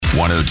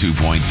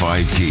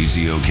102.5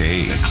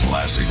 KZOK, the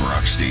classic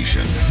rock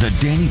station. The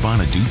Danny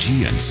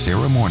Bonaducci and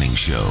Sarah Morning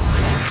Show.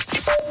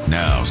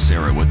 Now,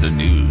 Sarah with the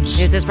news.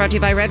 News is brought to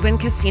you by Red Wind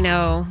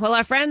Casino. Well,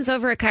 our friends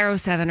over at Cairo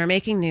 7 are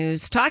making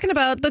news, talking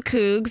about the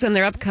Cougs and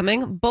their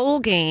upcoming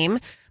bowl game.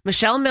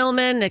 Michelle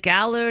Millman, Nick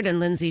Allard, and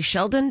Lindsay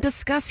Sheldon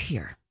discuss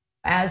here.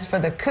 As for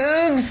the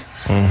Cougs,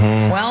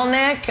 well,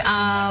 Nick,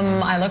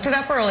 I looked it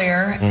up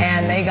earlier,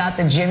 and they got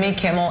the Jimmy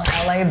Kimmel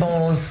LA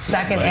Bowl's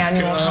second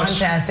annual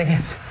contest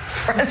against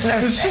Fresno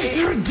State. This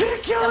is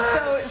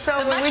ridiculous.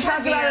 So when we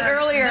talked about it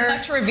earlier, the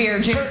much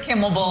revered Jimmy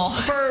Kimmel Bowl.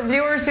 For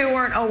viewers who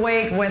weren't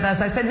awake with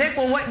us, I said, Nick,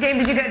 well, what game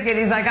did you guys get?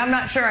 He's like, I'm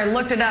not sure. I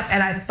looked it up,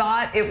 and I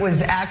thought it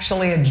was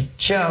actually a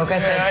joke. I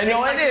said, I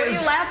know like, it is. What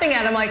are you laughing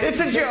at? I'm like, It's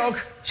a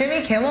joke.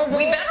 Jimmy Kimmel Bowl?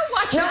 We better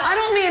watch No, out. I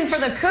don't mean for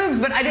the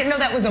Cougs, but I didn't know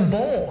that was a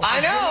bowl.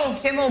 I know.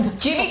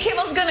 Jimmy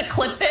Kimmel's going to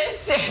clip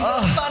this and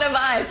make fun of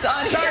us.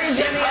 Sorry,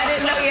 Jimmy, I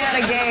didn't know you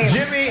had a game.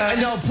 Jimmy,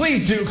 no,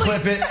 please do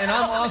clip it. And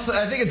I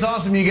think it's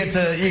awesome you get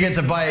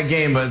to buy a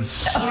game, but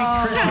sweet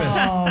Christmas.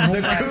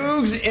 The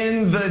Cougs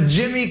in the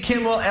Jimmy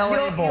Kimmel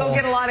LA Bowl. You'll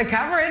get a lot of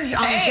coverage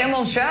on the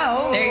Kimmel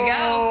show. There you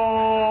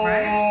go.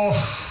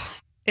 Right?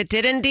 It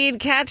did indeed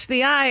catch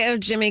the eye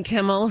of Jimmy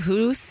Kimmel,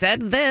 who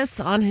said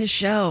this on his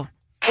show.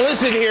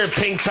 Listen here,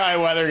 pink tie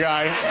weather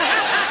guy.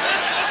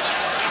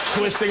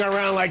 Twisting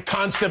around like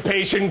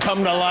constipation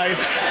come to life.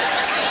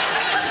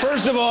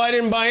 First of all, I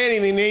didn't buy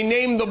anything. They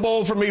named the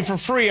bowl for me for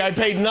free. I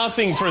paid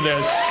nothing for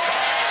this.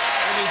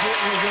 It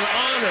was an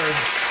honor.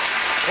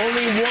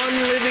 Only one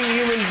living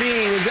human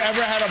being has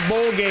ever had a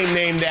bowl game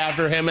named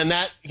after him, and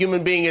that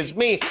human being is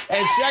me.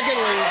 And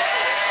secondly,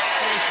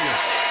 thank you.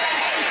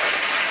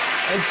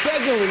 And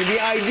secondly,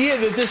 the idea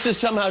that this has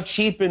somehow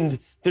cheapened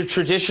the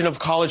tradition of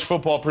college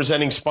football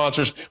presenting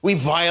sponsors. We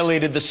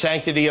violated the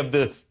sanctity of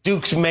the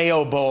Duke's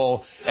Mayo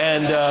Bowl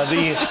and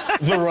the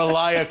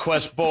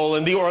ReliaQuest Bowl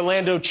and the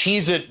Orlando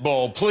Cheez-It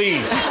Bowl.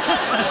 Please.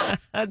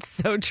 That's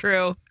so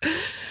true.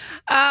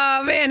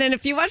 Man, and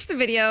if you watch the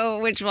video,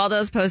 which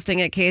Waldo's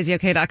posting at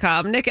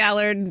KZOK.com, Nick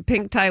Allard,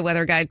 pink tie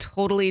weather guy,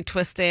 totally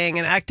twisting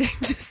and acting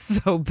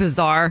just so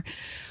bizarre.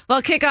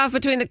 Well, kickoff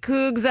between the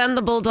Cougs and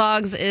the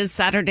Bulldogs is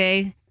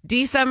Saturday,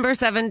 December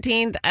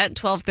 17th at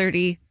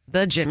 12:30,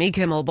 the Jimmy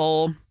Kimmel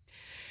Bowl.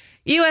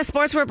 U.S.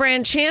 Sportswear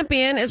brand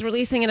Champion is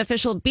releasing an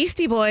official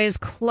Beastie Boys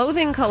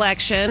clothing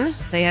collection.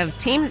 They have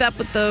teamed up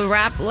with the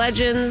rap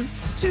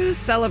legends to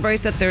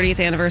celebrate the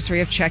 30th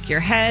anniversary of Check Your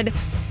Head.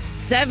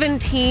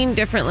 17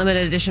 different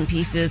limited edition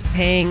pieces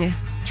paying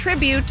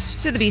tribute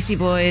to the Beastie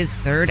Boys'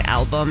 third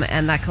album,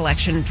 and that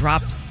collection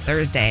drops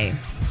Thursday.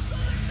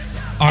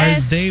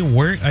 They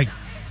like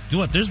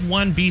what? There's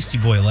one Beastie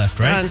Boy left,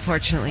 right?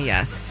 Unfortunately,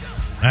 yes.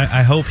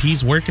 I hope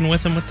he's working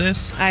with them with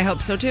this. I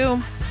hope so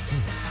too.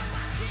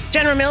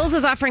 General Mills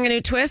is offering a new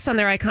twist on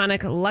their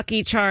iconic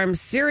Lucky Charms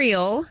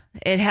cereal.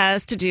 It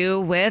has to do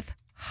with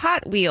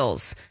Hot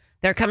Wheels.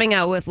 They're coming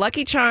out with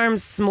Lucky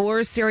Charms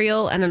s'mores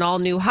cereal and an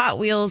all-new Hot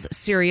Wheels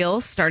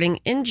cereal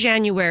starting in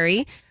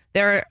January.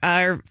 They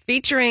are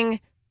featuring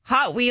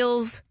Hot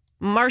Wheels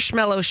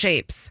marshmallow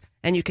shapes,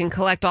 and you can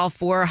collect all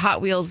 4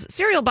 Hot Wheels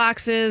cereal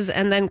boxes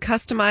and then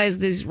customize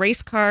these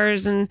race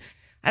cars. And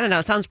I don't know,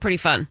 it sounds pretty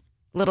fun.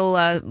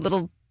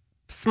 Little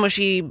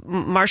smushy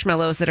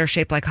marshmallows that are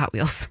shaped like Hot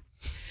Wheels.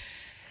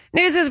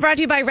 News is brought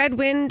to you by Red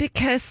Wind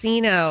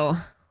Casino.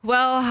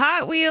 Well,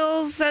 Hot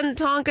Wheels and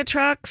Tonka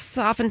trucks,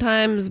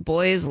 oftentimes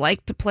boys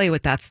like to play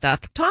with that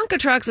stuff. Tonka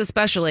trucks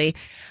especially.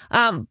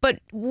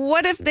 But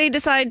what if they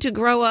decide to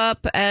grow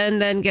up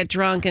and then get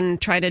drunk and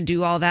try to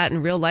do all that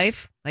in real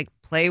life? Like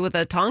play with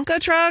a Tonka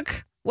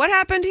truck? What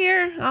happened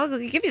here? I'll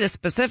give you the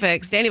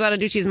specifics. Danny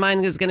Bonaducci's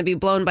mind is going to be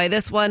blown by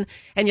this one,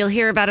 and you'll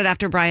hear about it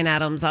after Brian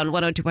Adams on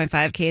 102.5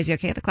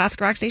 KZOK, the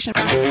classic rock station.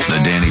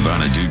 The Danny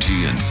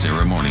Bonaducci and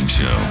Sarah Morning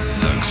Show,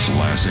 the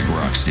classic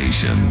rock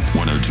station.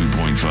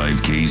 102.5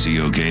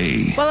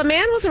 KZOK. Well, a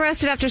man was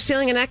arrested after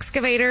stealing an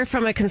excavator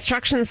from a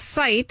construction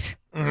site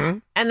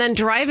and then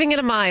driving it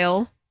a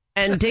mile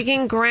and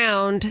digging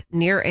ground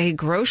near a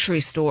grocery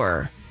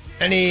store.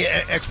 Any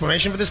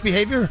explanation for this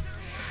behavior?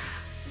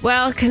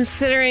 Well,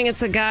 considering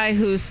it's a guy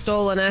who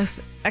stole an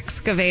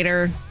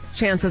excavator,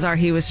 chances are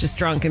he was just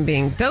drunk and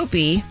being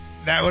dopey.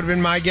 That would have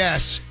been my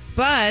guess.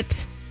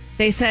 But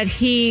they said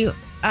he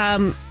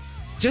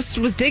just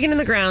was digging in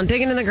the ground,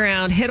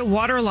 hit a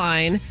water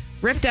line,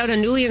 ripped out a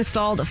newly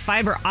installed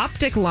fiber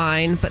optic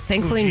line, but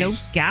thankfully no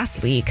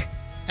gas leak.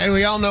 And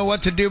we all know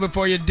what to do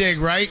before you dig,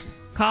 right?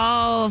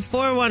 Call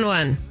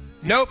 411.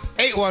 Nope,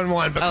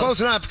 811, but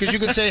close enough because you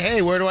could say,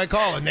 hey, where do I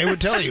call? And they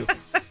would tell you.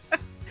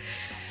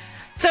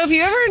 So if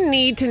you ever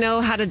need to know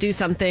how to do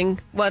something,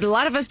 what a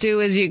lot of us do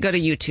is you go to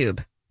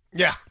YouTube.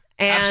 Yeah,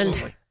 and,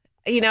 absolutely.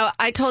 You know,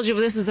 I told you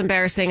this was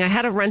embarrassing. I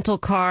had a rental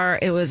car.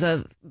 It was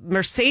a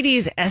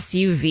Mercedes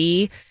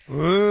SUV.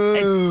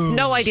 Ooh.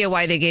 No idea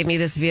why they gave me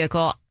this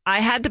vehicle. I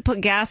had to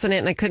put gas in it,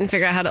 and I couldn't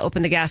figure out how to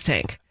open the gas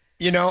tank.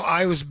 You know,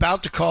 I was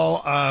about to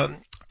call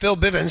Phil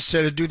Bivens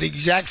to do the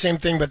exact same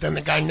thing, but then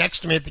the guy next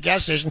to me at the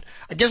gas station,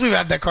 I guess we've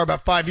had that car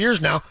about 5 years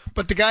now,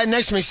 but the guy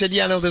next to me said,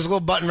 yeah, no, there's a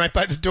little button right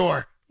by the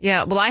door.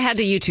 Yeah, well, I had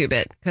to YouTube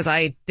it because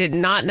I did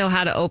not know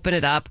how to open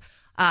it up.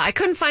 I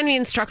couldn't find the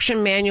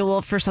instruction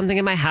manual for something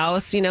in my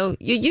house. You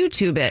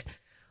YouTube it.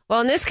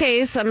 Well, in this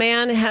case, a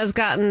man has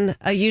gotten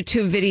a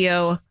YouTube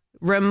video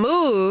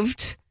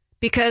removed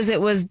because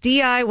it was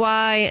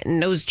DIY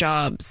nose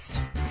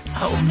jobs.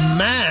 Oh,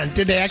 man.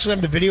 Did they actually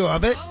have the video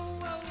of it?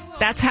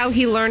 That's how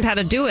he learned how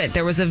to do it.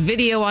 There was a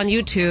video on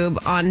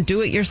YouTube on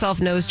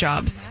do-it-yourself nose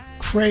jobs.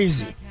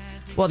 Crazy.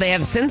 Well, they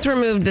have since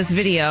removed this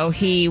video.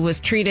 He was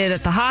treated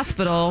at the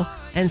hospital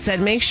and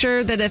said, make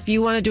sure that if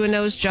you want to do a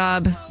nose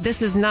job,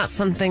 this is not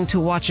something to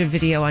watch a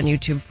video on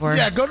YouTube for.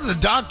 Yeah, go to the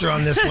doctor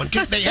on this one.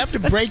 They have to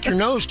break your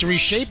nose to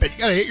reshape it. You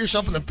got to hit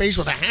yourself in the face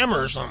with a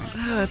hammer or something.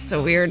 Oh, that's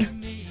so weird.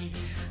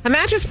 A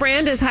mattress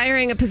brand is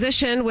hiring a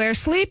position where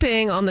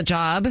sleeping on the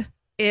job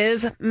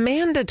is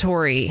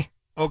mandatory.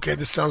 Okay,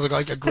 this sounds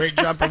like a great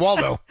job for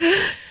Waldo.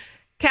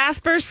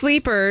 Casper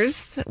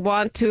Sleepers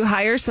want to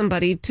hire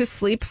somebody to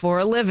sleep for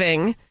a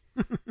living.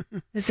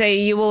 They say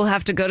you will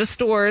have to go to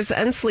stores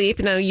and sleep.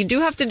 Now, you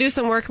do have to do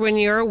some work when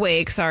you're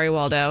awake. Sorry,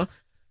 Waldo.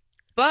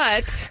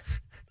 But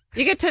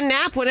you get to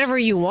nap whenever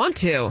you want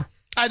to.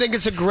 I think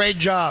it's a great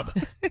job.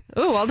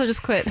 Oh, Waldo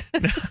just quit.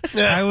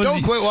 Yeah,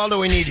 don't quit, Waldo.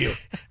 We need you.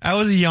 I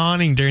was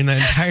yawning during that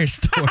entire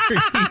story.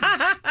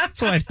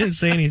 That's why I didn't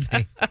say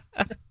anything.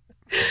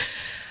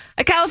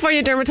 A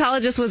California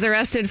dermatologist was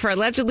arrested for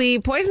allegedly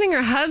poisoning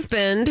her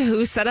husband,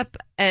 who set up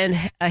a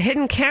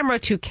hidden camera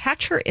to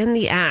catch her in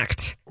the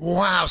act.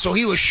 Wow. So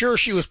he was sure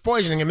she was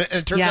poisoning him, and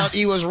it turned out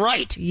he was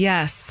right.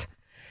 Yes.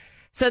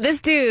 So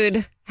this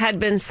dude had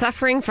been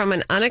suffering from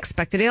an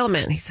unexpected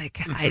ailment. He's like,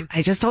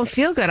 I just don't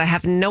feel good. I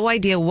have no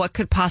idea what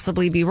could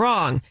possibly be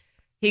wrong.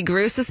 He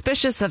grew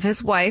suspicious of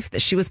his wife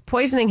that she was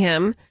poisoning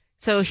him.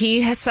 So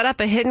he has set up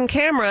a hidden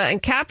camera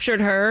and captured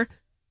her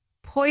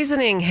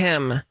poisoning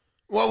him.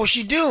 What was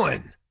she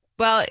doing?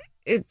 Well,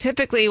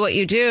 typically what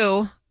you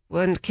do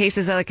when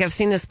cases like I've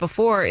seen this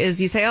before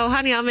is you say, oh,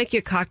 honey, I'll make you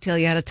a cocktail.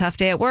 You had a tough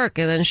day at work.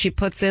 And then she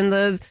puts in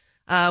the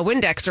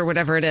Windex or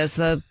whatever it is.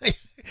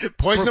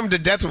 Poison him to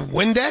death with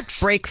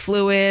Windex? Brake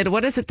fluid.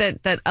 What is it,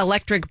 that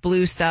electric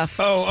blue stuff?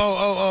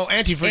 Oh,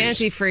 antifreeze.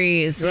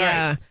 Antifreeze, right.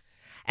 Yeah.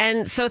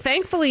 And so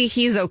thankfully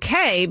he's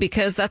okay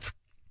because that's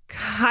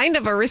kind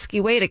of a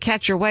risky way to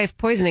catch your wife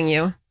poisoning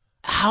you.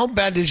 How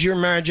bad does your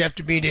marriage have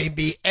to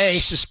be A,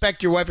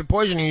 suspect your wife of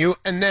poisoning you,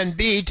 and then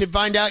B, to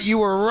find out you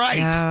were right?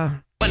 Yeah.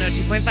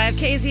 102.5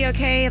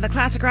 KZOK, the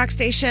classic rock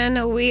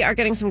station. We are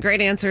getting some great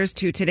answers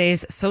to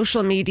today's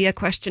social media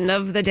question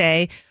of the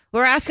day.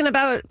 We're asking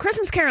about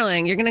Christmas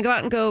caroling. You're going to go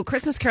out and go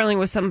Christmas caroling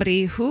with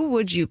somebody. Who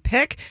would you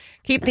pick?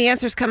 Keep the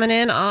answers coming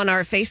in on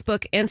our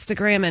Facebook,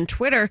 Instagram, and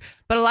Twitter.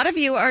 But a lot of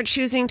you are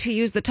choosing to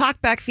use the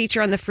talkback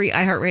feature on the free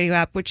iHeartRadio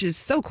app, which is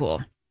so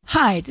cool.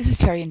 Hi, this is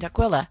Terry in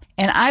Tequila,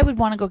 and I would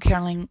want to go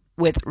caroling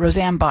with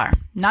Roseanne Barr.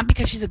 Not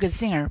because she's a good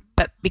singer,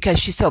 but because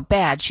she's so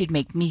bad, she'd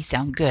make me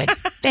sound good.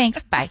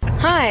 Thanks, bye.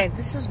 Hi,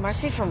 this is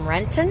Marcy from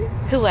Renton.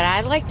 Who would I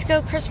like to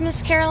go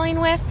Christmas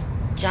caroling with?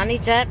 Johnny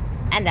Depp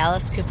and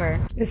Alice Cooper.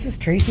 This is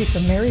Tracy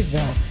from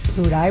Marysville.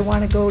 Who would I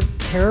want to go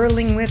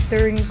caroling with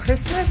during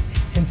Christmas?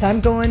 Since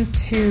I'm going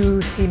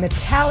to see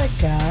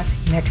Metallica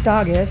next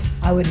August,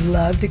 I would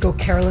love to go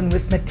caroling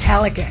with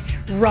Metallica.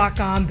 Rock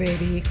on,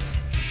 baby.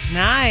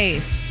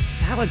 Nice.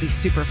 That would be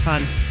super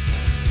fun.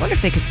 Wonder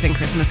if they could sing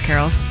Christmas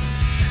carols.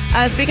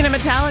 Speaking of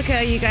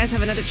Metallica, you guys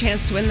have another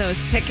chance to win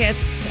those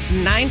tickets.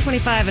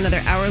 $9.25,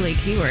 another hourly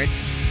keyword.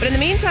 But in the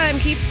meantime,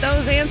 keep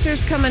those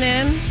answers coming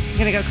in. You're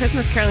going to go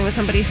Christmas caroling with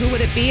somebody. Who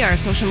would it be? Our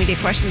social media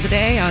question of the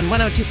day on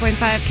 102.5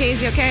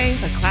 KZOK,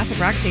 the classic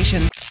rock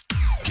station.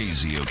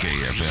 KZOK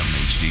FM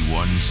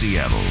HD1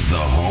 Seattle,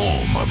 the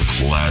home of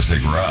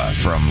classic rock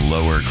from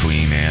Lower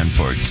Queen Anne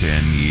for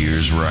 10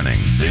 years running.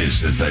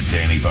 This is the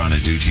Danny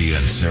Bonaducci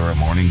and Sarah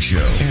Morning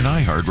Show, an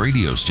iHeart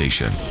radio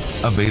station.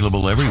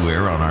 Available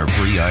everywhere on our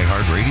free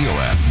iHeart radio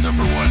app.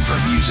 Number one for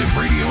music,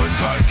 radio, and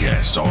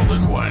podcast all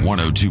in one.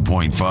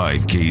 102.5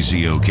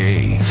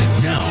 KZOK.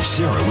 Now,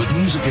 Sarah with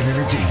music and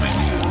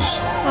entertainment news.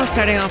 Well,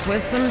 starting off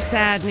with some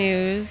sad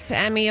news.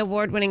 Emmy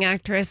award-winning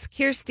actress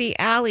Kirstie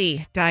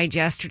Alley died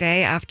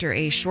yesterday after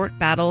a short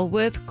battle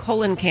with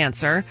colon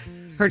cancer.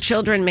 Her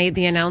children made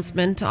the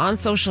announcement on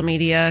social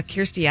media.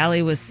 Kirstie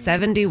Alley was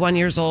 71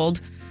 years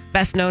old,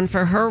 best known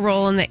for her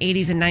role in the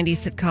 80s and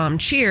 90s sitcom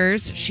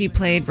Cheers. She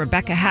played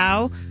Rebecca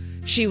Howe.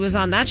 She was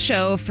on that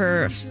show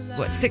for,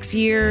 6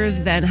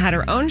 years, then had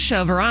her own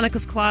show,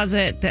 Veronica's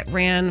Closet, that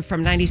ran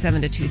from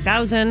 97 to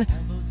 2000.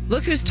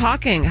 Look Who's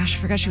Talking. Gosh,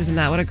 I forgot she was in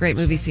that. What a great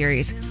movie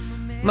series.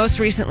 Most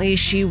recently,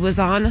 she was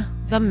on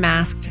The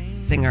Masked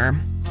Singer.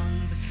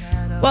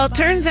 Well, it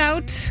turns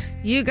out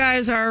you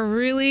guys are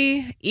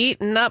really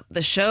eating up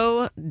the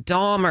show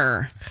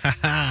Dahmer.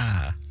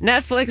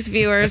 Netflix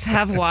viewers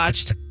have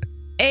watched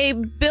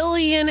 1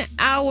 billion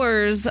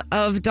hours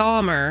of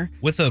Dahmer.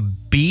 With a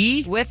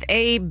B? With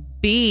a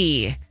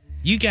B.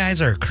 You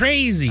guys are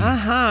crazy.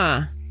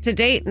 To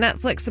date,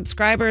 Netflix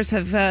subscribers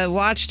have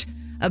watched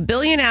 1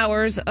 billion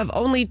hours of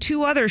only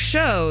 2 other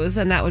shows,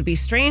 and that would be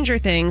Stranger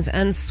Things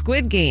and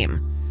Squid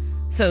Game.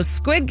 So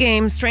Squid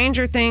Game,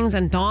 Stranger Things,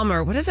 and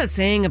Dahmer. What is that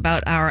saying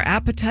about our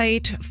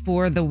appetite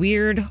for the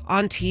weird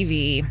on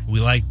TV? We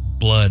like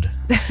blood.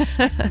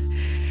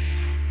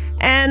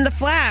 And The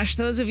Flash,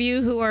 those of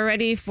you who are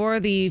ready for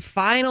the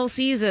final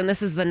season,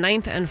 this is the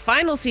 9th and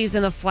final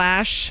season of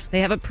Flash. They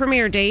have a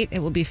premiere date. It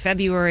will be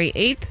February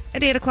 8th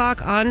at 8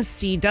 o'clock on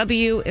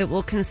CW. It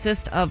will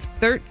consist of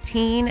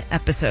 13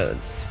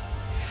 episodes.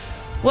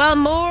 Well,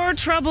 more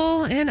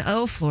trouble in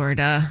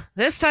Florida.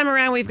 This time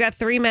around, we've got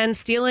 3 men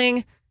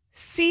stealing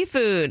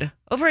seafood.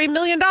 Over $1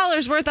 million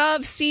worth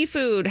of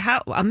seafood. How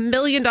 $1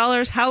 million?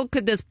 How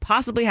could this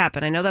possibly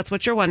happen? I know that's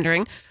what you're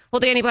wondering. Well,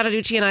 Danny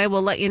Bonaducci and I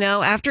will let you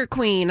know after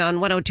Queen on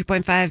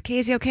 102.5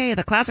 KZOK,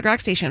 the classic rock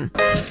station.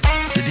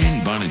 The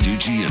Danny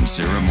Bonaducci and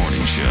Sarah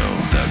Morning Show,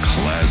 the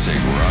classic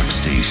rock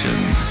station.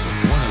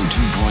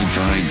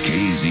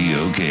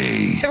 102.5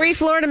 KZOK. 3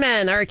 Florida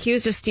men are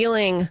accused of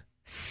stealing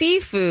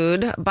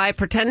seafood by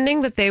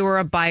pretending that they were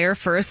a buyer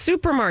for a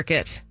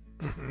supermarket.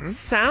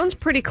 Sounds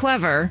pretty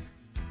clever.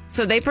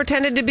 So they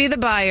pretended to be the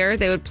buyer.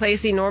 They would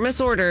place enormous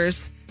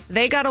orders.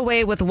 They got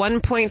away with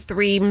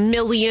 $1.3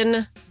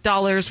 million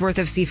worth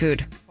of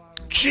seafood.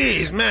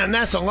 Jeez, man,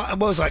 that's a lot.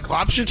 What was like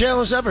lobster tail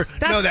and stuff? Or,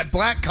 no, that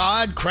black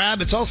cod,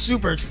 crab, it's all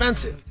super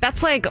expensive.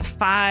 That's like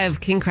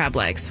 5 king crab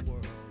legs.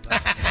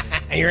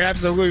 You're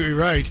absolutely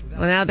right.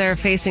 Well, now they're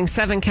facing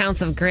 7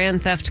 counts of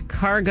grand theft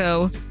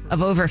cargo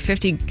of over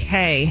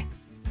 $50K.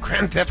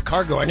 Grand theft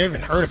cargo? I never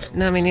even heard of it.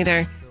 No, me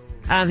neither.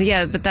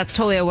 Yeah, but that's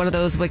totally one of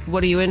those, like,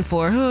 what are you in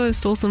for? Oh, I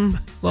stole some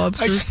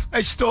lobsters.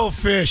 I stole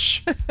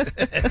fish.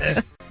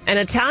 An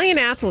Italian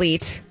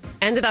athlete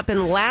ended up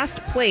in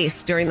last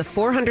place during the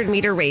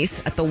 400-meter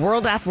race at the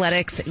World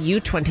Athletics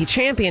U20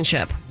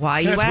 Championship. Why,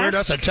 you That's ask? weird.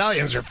 Us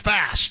Italians are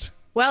fast.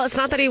 Well, it's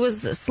not that he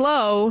was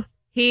slow.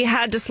 He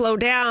had to slow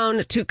down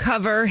to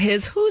cover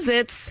his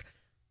Hoosits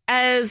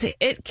as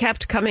it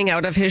kept coming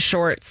out of his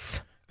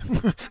shorts.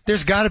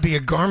 There's got to be a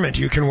garment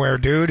you can wear,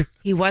 dude.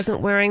 He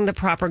wasn't wearing the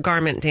proper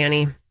garment,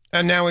 Danny.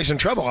 And now he's in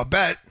trouble, I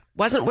bet.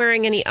 Wasn't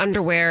wearing any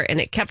underwear, and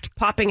it kept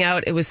popping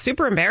out. It was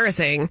super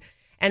embarrassing.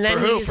 And then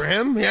For who? For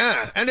him?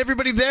 Yeah. And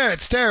everybody there.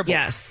 It's terrible.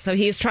 Yes. So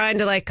he's trying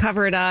to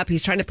cover it up.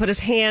 He's trying to put his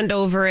hand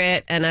over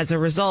it. And as a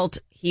result,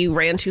 he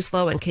ran too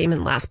slow and came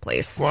in last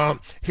place. Well,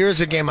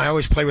 here's a game I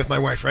always play with my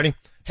wife. Ready?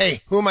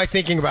 Hey, who am I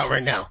thinking about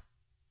right now?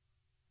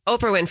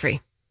 Oprah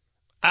Winfrey.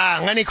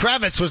 Lenny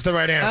Kravitz was the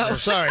right answer. Oh.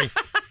 Sorry.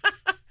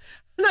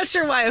 I'm not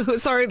sure why.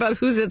 Sorry about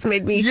whose it's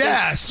made me.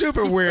 Yeah,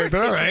 super weird,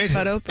 but all right.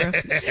 About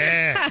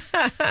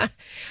Oprah.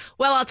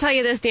 Well, I'll tell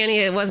you this, Danny,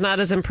 it was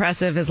not as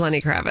impressive as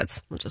Lenny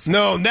Kravitz.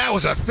 No, that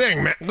was a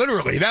thing, man.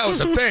 Literally, that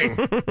was a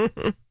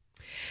thing.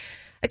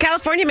 A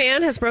California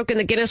man has broken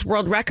the Guinness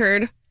World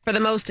Record for the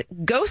most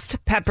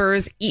ghost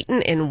peppers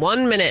eaten in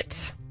 1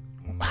 minute.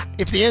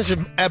 If the answer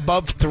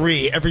above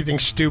 3,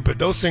 everything's stupid.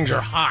 Those things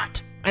are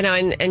hot. I know,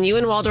 and you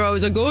and Waldo are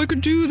always like, I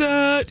could do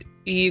that.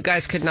 You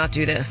guys could not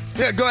do this.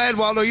 Yeah, go ahead,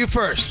 Waldo. You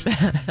first. All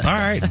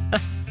right.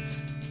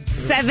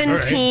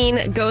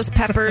 17 ghost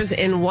peppers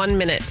in 1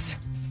 minute.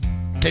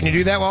 Can you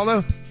do that,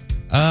 Waldo?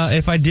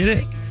 If I did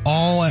it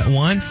all at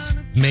once,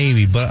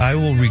 maybe, but I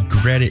will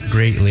regret it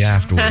greatly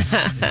afterwards.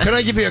 Can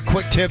I give you a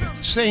quick tip?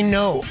 Say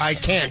no, I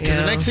can't. Because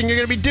Yeah. the next thing you're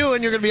going to be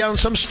doing, you're going to be on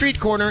some street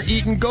corner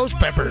eating ghost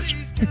peppers.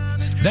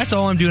 That's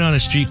all I'm doing on a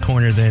street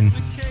corner, then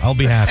I'll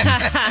be happy.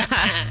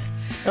 I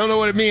don't know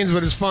what it means,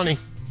 but it's funny.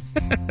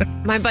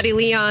 My buddy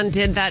Leon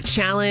did that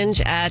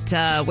challenge at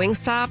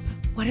Wingstop.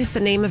 What is the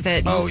name of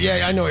it? Oh,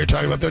 yeah, I know what you're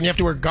talking about, though. And you have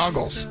to wear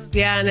goggles.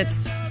 Yeah, and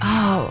it's,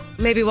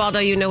 maybe Waldo,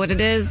 you know what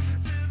it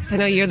is? Because I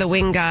know you're the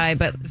wing guy,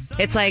 but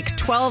it's like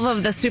 12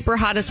 of the super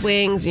hottest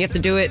wings. And you have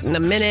to do it in a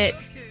minute.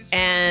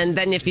 And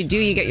then if you do,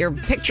 you get your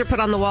picture put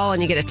on the wall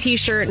and you get a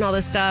T-shirt and all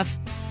this stuff.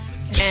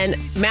 And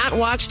Matt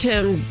watched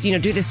him,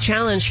 do this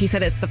challenge. He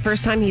said it's the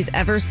first time he's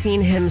ever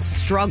seen him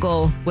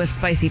struggle with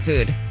spicy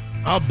food.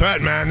 I'll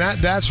bet, man.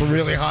 That's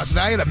really hot.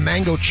 So I had a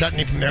mango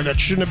chutney from there that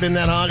shouldn't have been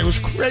that hot. It was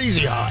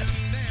crazy hot.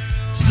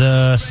 It's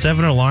the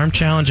 7 Alarm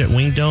Challenge at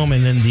Wing Dome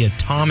and then the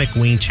Atomic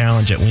Wing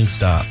Challenge at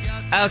Wingstop.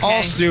 Okay.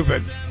 All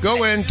stupid.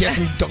 Go in, get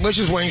some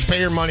delicious wings, pay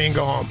your money, and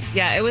go home.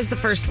 Yeah, it was the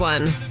first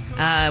one,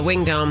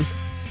 Wing Dome.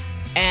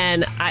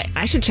 And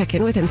I should check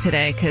in with him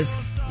today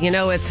because,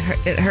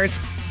 it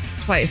hurts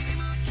twice.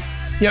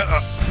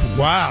 Yeah.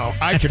 Wow.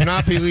 I could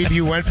not believe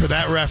you went for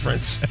that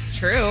reference. It's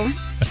true.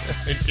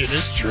 It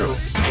is true.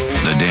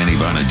 The Danny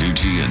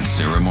Bonaducci and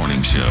Sarah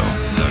Morning Show,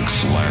 the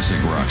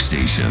classic rock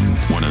station.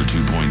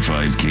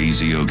 102.5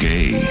 KZOK.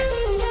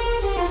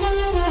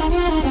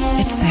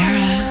 It's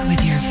Sarah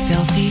with your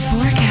filthy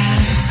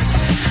forecast.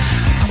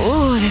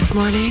 Oh, this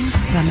morning,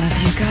 some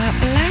of you got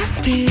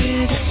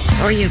blasted.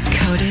 Or you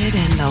coated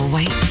in the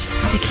white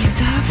sticky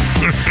stuff.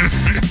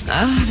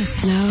 The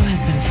snow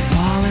has been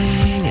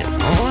falling.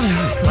 And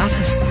there was lots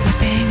of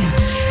slipping and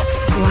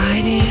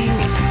sliding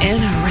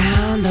in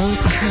around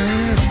those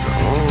curves.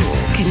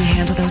 Oh, can you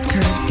handle those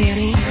curves,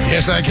 Danny?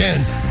 Yes, I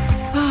can.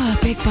 Oh,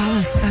 a big ball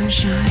of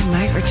sunshine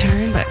might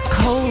return, but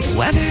cold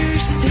weather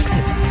sticks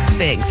its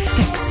big,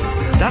 thick,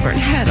 stubborn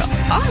head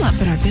all up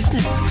in our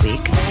business this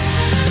week.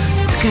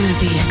 It's going to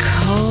be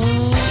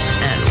cold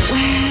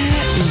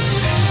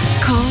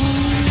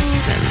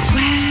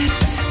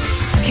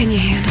Can you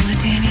handle it,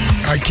 Danny?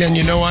 I can,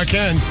 you know I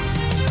can.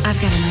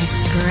 I've got a nice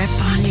grip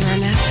on your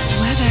next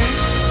weather.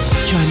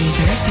 Join me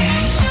Thursday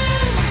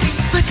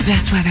with the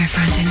best weather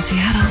front in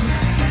Seattle.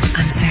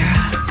 I'm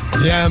Sarah.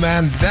 Yeah,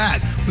 man,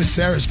 that was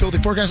Sarah's Filthy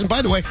Forecast. And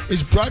by the way,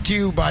 is brought to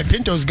you by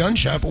Pinto's Gun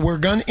Shop, where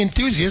gun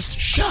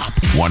enthusiasts shop.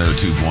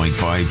 102.5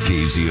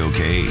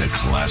 KZOK, the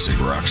classic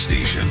rock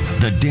station.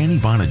 The Danny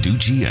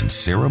Bonaducci and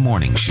Sarah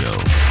Morning Show.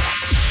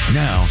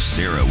 Now,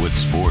 Sarah with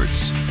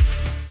sports.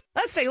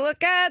 Let's take a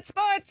look at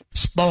sports.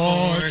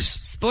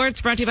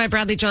 Sports Brought to you by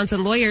Bradley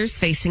Johnson Lawyers.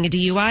 Facing a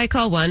DUI,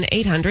 call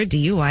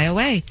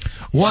 1-800-DUI-AWAY.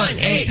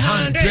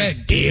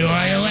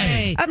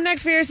 1-800-DUI-AWAY. Up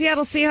next for your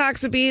Seattle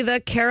Seahawks would be the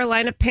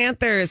Carolina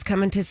Panthers,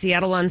 coming to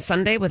Seattle on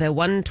Sunday with a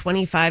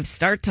 1:25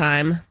 start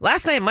time.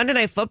 Last night, Monday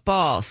Night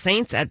Football,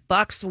 Saints at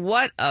Bucks.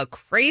 What a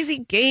crazy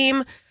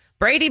game.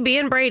 Brady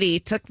being Brady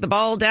took the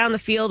ball down the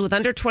field with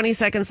under 20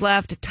 seconds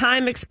left.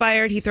 Time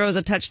expired. He throws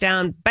a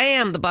touchdown.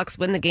 Bam! The Bucks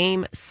win the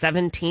game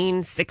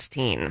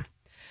 17-16.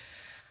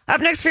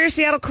 Up next for your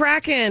Seattle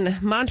Kraken,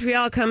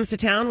 Montreal comes to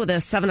town with a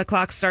 7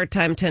 o'clock start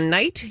time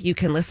tonight. You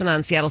can listen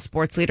on Seattle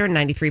Sports Leader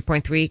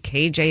 93.3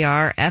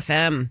 KJR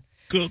FM.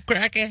 Go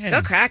Kraken.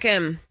 Go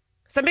Kraken.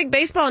 Some big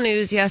baseball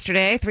news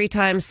yesterday.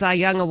 3-time Cy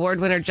Young Award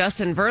winner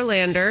Justin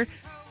Verlander.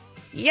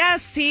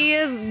 Yes, he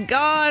is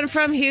gone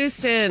from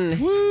Houston.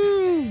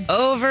 Woo!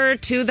 Over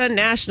to the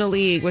National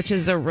League, which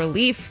is a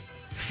relief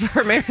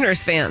for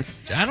Mariners fans.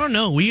 I don't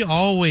know. We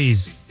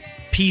always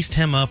pieced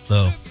him up,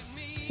 though.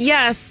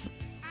 Yes,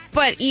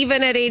 but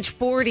even at age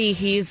 40,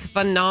 he's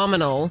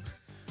phenomenal.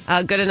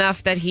 Good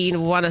enough that he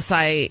won a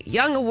Cy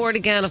Young Award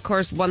again, of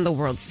course, won the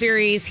World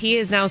Series. He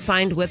is now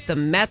signed with the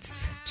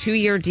Mets,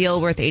 2-year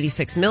deal worth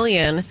 $86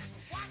 million.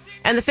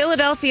 And the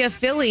Philadelphia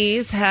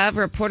Phillies have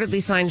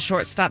reportedly signed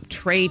shortstop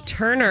Trey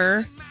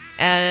Turner,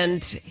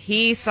 and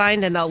he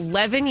signed an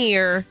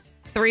 11-year,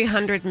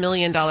 $300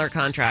 million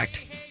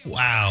contract.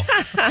 Wow.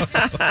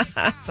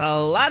 That's a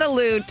lot of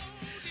loot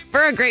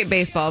for a great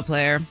baseball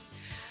player.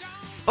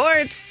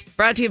 Sports,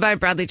 brought to you by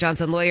Bradley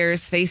Johnson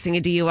Lawyers. Facing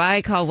a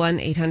DUI, call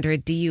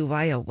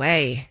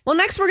 1-800-DUI-AWAY. Well,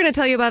 next we're going to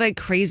tell you about a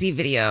crazy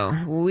video.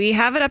 We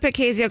have it up at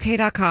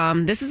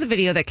KZOK.com. This is a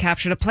video that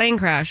captured a plane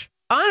crash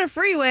on a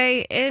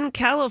freeway in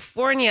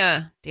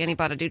California. Danny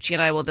Bonaducci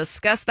and I will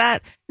discuss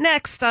that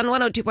next on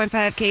 102.5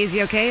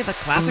 KZOK, the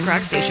classic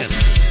rock station.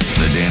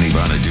 The Danny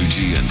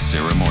Bonaducci and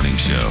Sarah Morning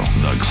Show,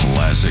 the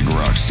classic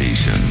rock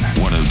station.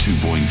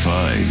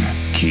 102.5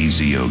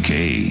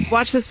 KZOK.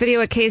 Watch this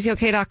video at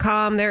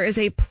KZOK.com. There is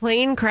a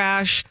plane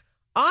crash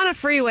on a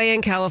freeway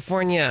in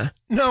California.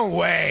 No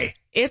way.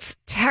 It's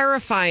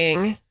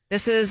terrifying.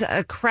 This is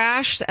a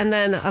crash and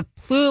then a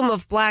plume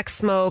of black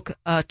smoke.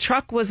 A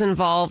truck was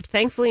involved.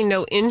 Thankfully,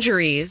 no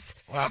injuries.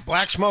 Wow,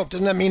 black smoke.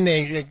 Doesn't that mean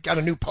they got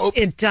a new pope?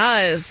 It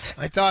does.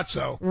 I thought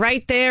so.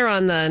 Right there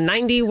on the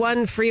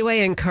 91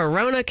 freeway in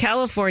Corona,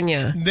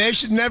 California. They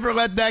should never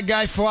let that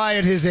guy fly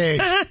at his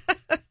age.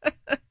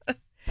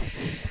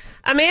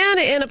 A man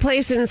in a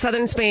place in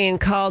southern Spain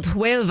called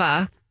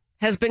Huelva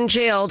has been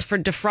jailed for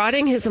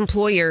defrauding his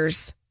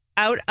employers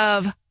out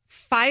of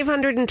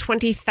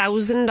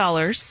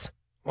 $520,000.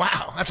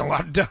 Wow, that's a lot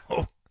of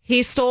dough.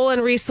 He stole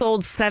and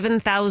resold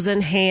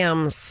 7,000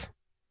 hams.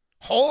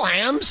 Whole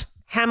hams?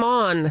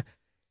 Ham-on.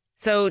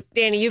 So,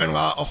 Danny, you... And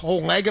a whole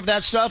leg of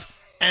that stuff,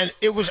 and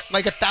it was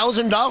like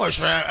 $1,000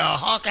 for a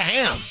hawk of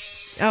ham.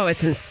 Oh,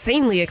 it's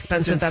insanely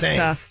expensive, that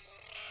stuff.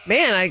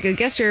 Man, I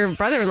guess your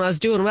brother-in-law's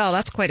doing well.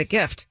 That's quite a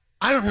gift.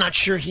 I'm not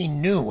sure he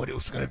knew what it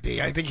was going to be.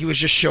 I think he was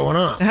just showing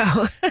off.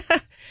 Oh.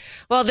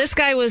 Well, this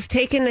guy was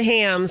taking the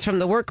hams from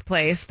the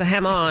workplace, the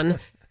ham-on,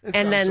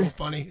 and then... so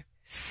funny.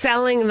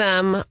 Selling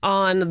them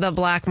on the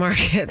black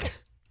market.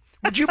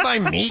 Would you buy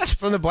meat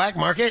from the black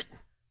market?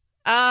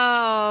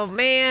 Oh,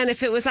 man.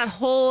 If it was that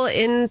whole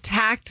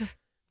intact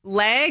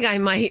leg, I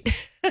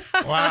might.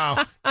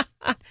 Wow.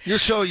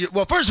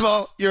 Well, first of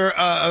all, you're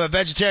a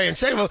vegetarian.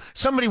 Second of all,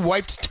 somebody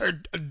wiped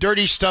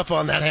dirty stuff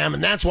on that ham,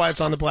 and that's why it's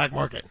on the black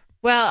market.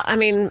 Well, I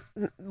mean,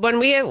 when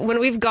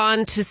we've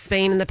gone to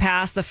Spain in the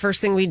past, the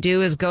first thing we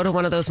do is go to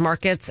one of those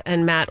markets,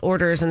 and Matt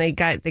orders, and the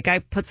guy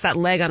puts that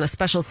leg on a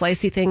special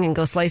slicey thing and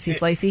goes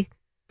slicey.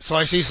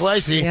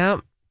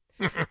 Slicey.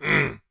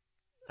 Yep.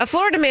 A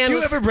Florida man. Do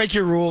you ever break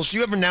your rules? Do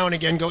you ever now and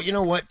again go, you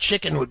know what,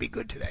 chicken would be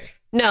good today?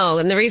 No,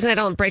 and the reason I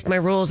don't break my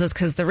rules is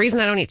because the reason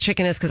I don't eat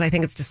chicken is because I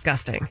think it's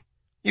disgusting.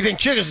 You think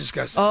chicken's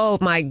disgusting? Oh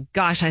my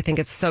gosh, I think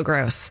it's so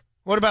gross.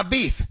 What about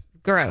beef?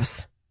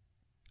 Gross.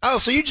 Oh,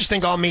 so you just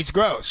think all meat's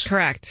gross?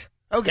 Correct.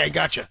 Okay,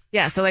 gotcha.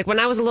 Yeah, so like when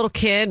I was a little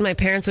kid, my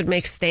parents would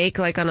make steak,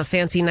 like on a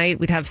fancy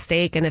night, we'd have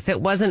steak, and if it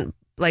wasn't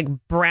like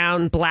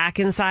brown, black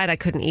inside, I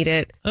couldn't eat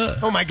it.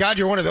 Oh my God,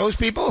 you're one of those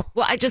people?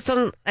 Well, I just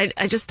don't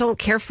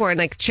care for it.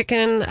 Like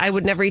chicken, I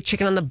would never eat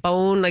chicken on the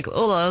bone. Like,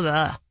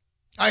 oh,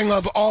 I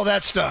love all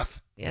that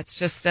stuff. Yeah, it's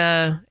just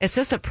a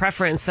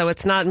preference. So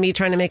it's not me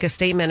trying to make a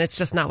statement. It's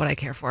just not what I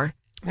care for.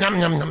 Nom,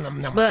 nom, nom, nom,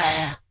 nom.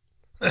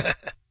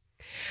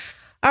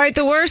 All right,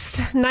 the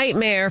worst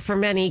nightmare for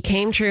many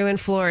came true in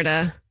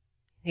Florida.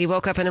 He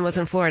woke up and it was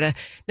in Florida.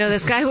 No,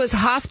 this guy was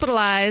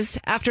hospitalized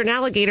after an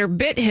alligator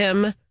bit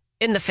him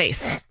in the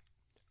face.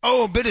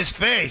 Oh, bit his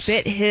face.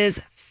 Bit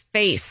his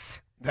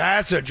face.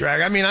 That's a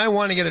drag. I mean, I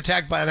want to get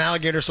attacked by an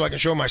alligator so I can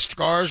show my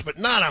scars, but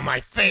not on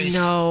my face.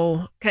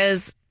 No,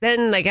 because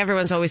then like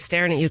everyone's always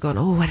staring at you going,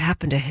 oh, what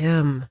happened to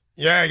him?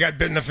 Yeah, he got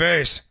bit in the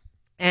face.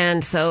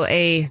 And so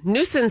a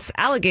nuisance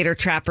alligator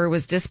trapper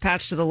was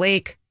dispatched to the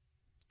lake,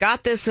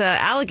 got this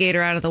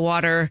alligator out of the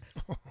water.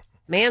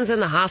 Man's in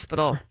the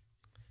hospital.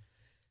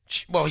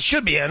 Well, he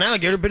should be. An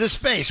alligator bit his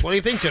face. What do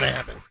you think's going to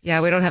happen?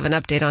 Yeah, we don't have an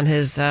update on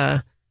his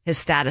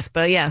status,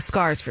 but yeah,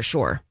 scars for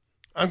sure.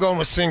 I'm going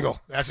with single.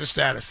 That's his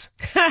status.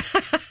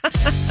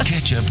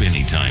 Catch up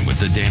anytime with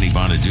the Danny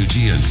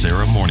Bonaducci and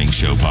Sarah Morning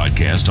Show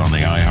podcast on the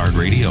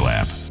iHeartRadio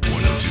app.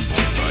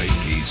 102.5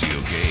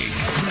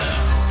 KZOK.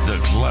 Now, the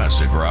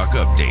Classic Rock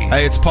Update.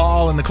 Hey, it's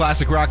Paul, and the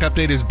Classic Rock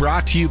Update is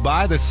brought to you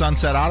by the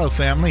Sunset Auto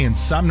family in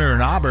Sumner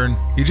and Auburn.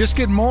 You just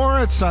get more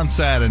at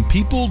Sunset, and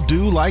people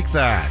do like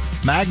that.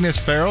 Magnus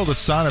Farrell, the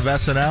son of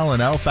SNL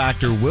and Elf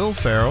actor Will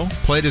Ferrell,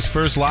 played his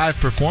first live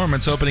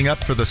performance opening up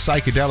for the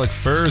Psychedelic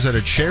Furs at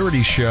a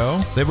charity show.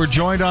 They were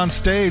joined on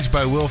stage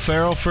by Will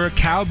Ferrell for a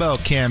cowbell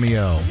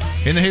cameo.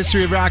 In the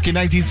history of rock, in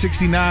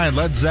 1969,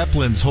 Led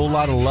Zeppelin's Whole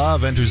Lotta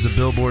Love enters the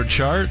Billboard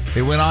chart.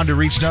 It went on to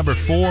reach number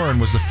 4 and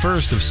was the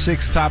first of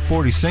 6 top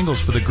 40 singles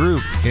for the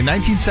group. In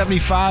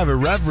 1975, a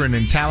reverend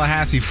in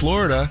Tallahassee,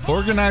 Florida,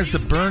 organized the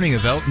burning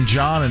of Elton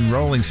John and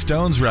Rolling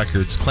Stones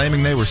records,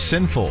 claiming they were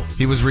sinful.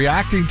 He was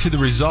reacting to the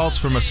results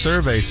from a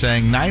survey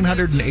saying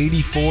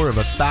 984 of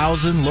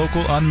 1,000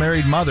 local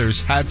unmarried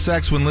mothers had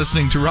sex when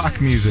listening to rock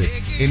music.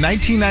 In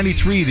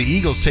 1993, the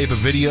Eagles tape a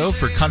video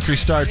for country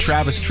star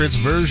Travis Tritt's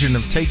version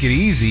of Take It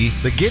Easy.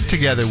 The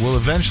get-together will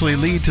eventually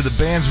lead to the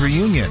band's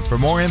reunion. For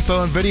more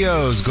info and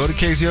videos, go to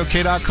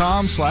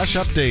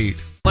kzok.com/update.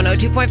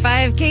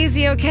 102.5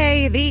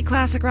 KZOK, the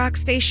classic rock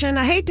station.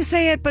 I hate to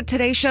say it, but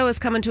today's show is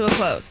coming to a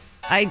close.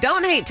 I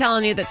don't hate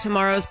telling you that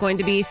tomorrow is going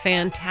to be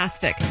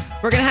fantastic.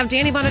 We're going to have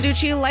Danny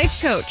Bonaducci,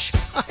 life coach.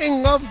 I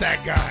love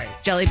that guy.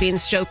 Jelly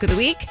Bean's Joke of the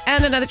Week,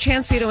 and another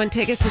chance for you to win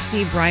tickets to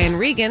see Brian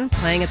Regan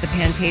playing at the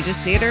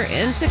Pantages Theater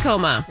in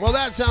Tacoma. Well,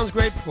 that sounds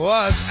great for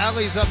us.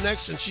 Allie's up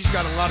next, and she's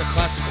got a lot of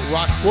classical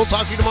rock. We'll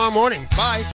talk to you tomorrow morning. Bye.